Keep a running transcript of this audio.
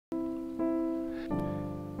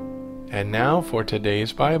And now for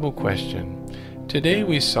today's Bible question. Today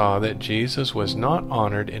we saw that Jesus was not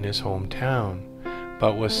honored in his hometown,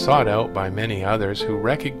 but was sought out by many others who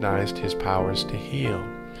recognized his powers to heal.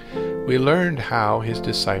 We learned how his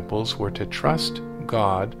disciples were to trust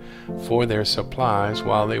God for their supplies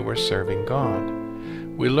while they were serving God.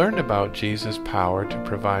 We learned about Jesus' power to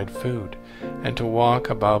provide food and to walk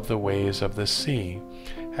above the waves of the sea,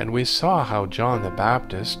 and we saw how John the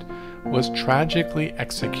Baptist was tragically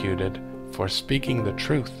executed for speaking the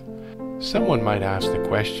truth. Someone might ask the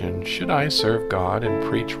question, should I serve God and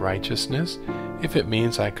preach righteousness if it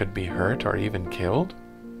means I could be hurt or even killed?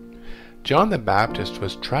 John the Baptist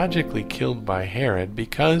was tragically killed by Herod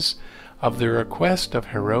because of the request of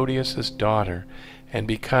Herodias' daughter, and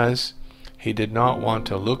because he did not want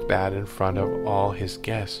to look bad in front of all his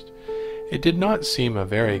guests. It did not seem a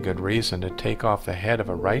very good reason to take off the head of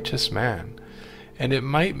a righteous man, and it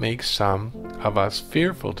might make some of us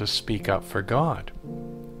fearful to speak up for God.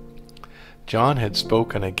 John had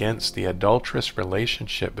spoken against the adulterous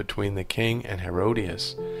relationship between the king and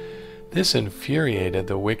Herodias. This infuriated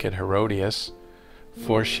the wicked Herodias,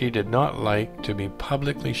 for she did not like to be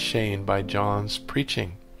publicly shamed by John's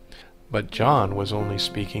preaching. But John was only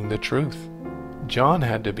speaking the truth. John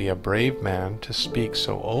had to be a brave man to speak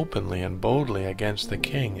so openly and boldly against the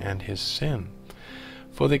king and his sin.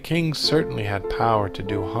 For the king certainly had power to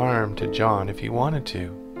do harm to John if he wanted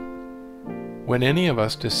to. When any of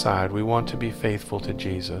us decide we want to be faithful to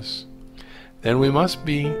Jesus, then we must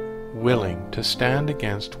be willing to stand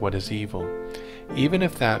against what is evil, even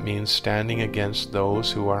if that means standing against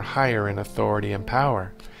those who are higher in authority and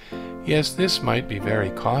power. Yes, this might be very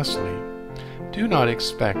costly. Do not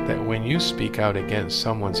expect that when you speak out against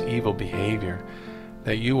someone's evil behavior,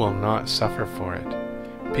 that you will not suffer for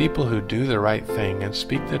it. People who do the right thing and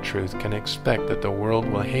speak the truth can expect that the world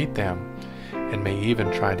will hate them and may even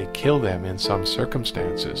try to kill them in some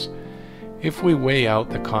circumstances. If we weigh out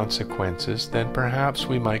the consequences, then perhaps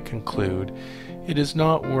we might conclude it is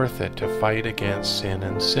not worth it to fight against sin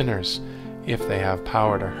and sinners if they have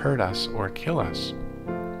power to hurt us or kill us.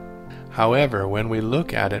 However, when we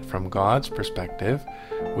look at it from God's perspective,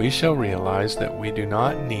 we shall realize that we do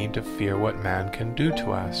not need to fear what man can do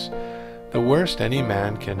to us. The worst any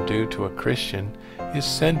man can do to a Christian is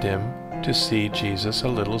send him to see Jesus a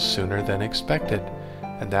little sooner than expected,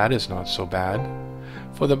 and that is not so bad.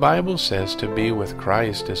 For the Bible says to be with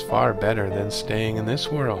Christ is far better than staying in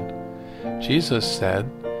this world. Jesus said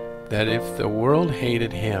that if the world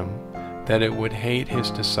hated him, that it would hate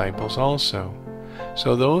his disciples also.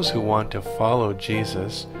 So those who want to follow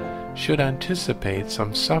Jesus should anticipate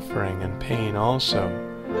some suffering and pain also.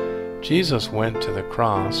 Jesus went to the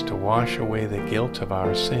cross to wash away the guilt of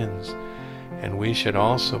our sins, and we should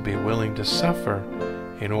also be willing to suffer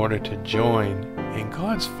in order to join in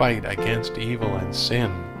God's fight against evil and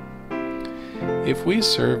sin. If we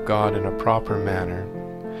serve God in a proper manner,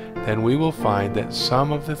 then we will find that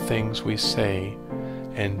some of the things we say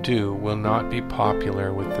and do will not be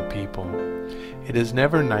popular with the people. It is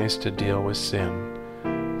never nice to deal with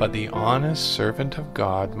sin, but the honest servant of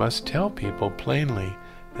God must tell people plainly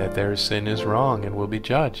that their sin is wrong and will be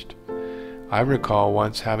judged. I recall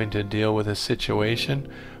once having to deal with a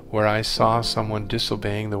situation where I saw someone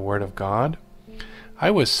disobeying the word of God. I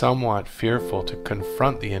was somewhat fearful to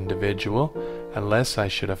confront the individual unless I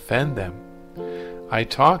should offend them. I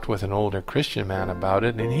talked with an older Christian man about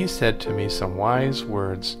it, and he said to me some wise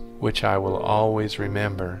words which I will always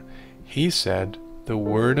remember. He said, "The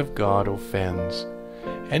word of God offends."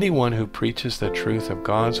 Anyone who preaches the truth of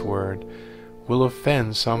God's word will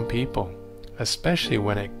offend some people, especially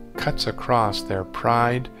when it cuts across their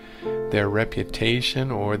pride, their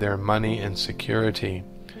reputation, or their money and security.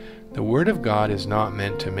 The Word of God is not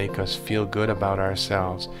meant to make us feel good about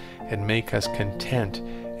ourselves and make us content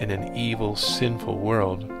in an evil, sinful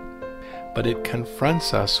world, but it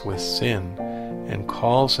confronts us with sin and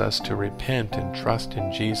calls us to repent and trust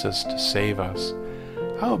in Jesus to save us.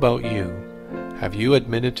 How about you? Have you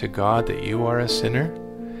admitted to God that you are a sinner?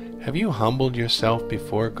 Have you humbled yourself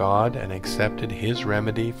before God and accepted His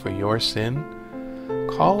remedy for your sin?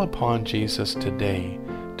 Call upon Jesus today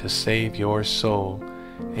to save your soul,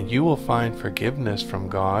 and you will find forgiveness from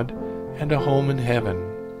God and a home in heaven.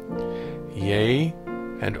 Yea,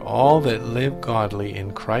 and all that live godly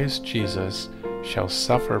in Christ Jesus shall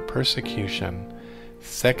suffer persecution.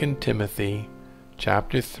 2 Timothy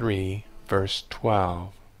chapter 3, verse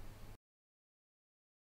 12.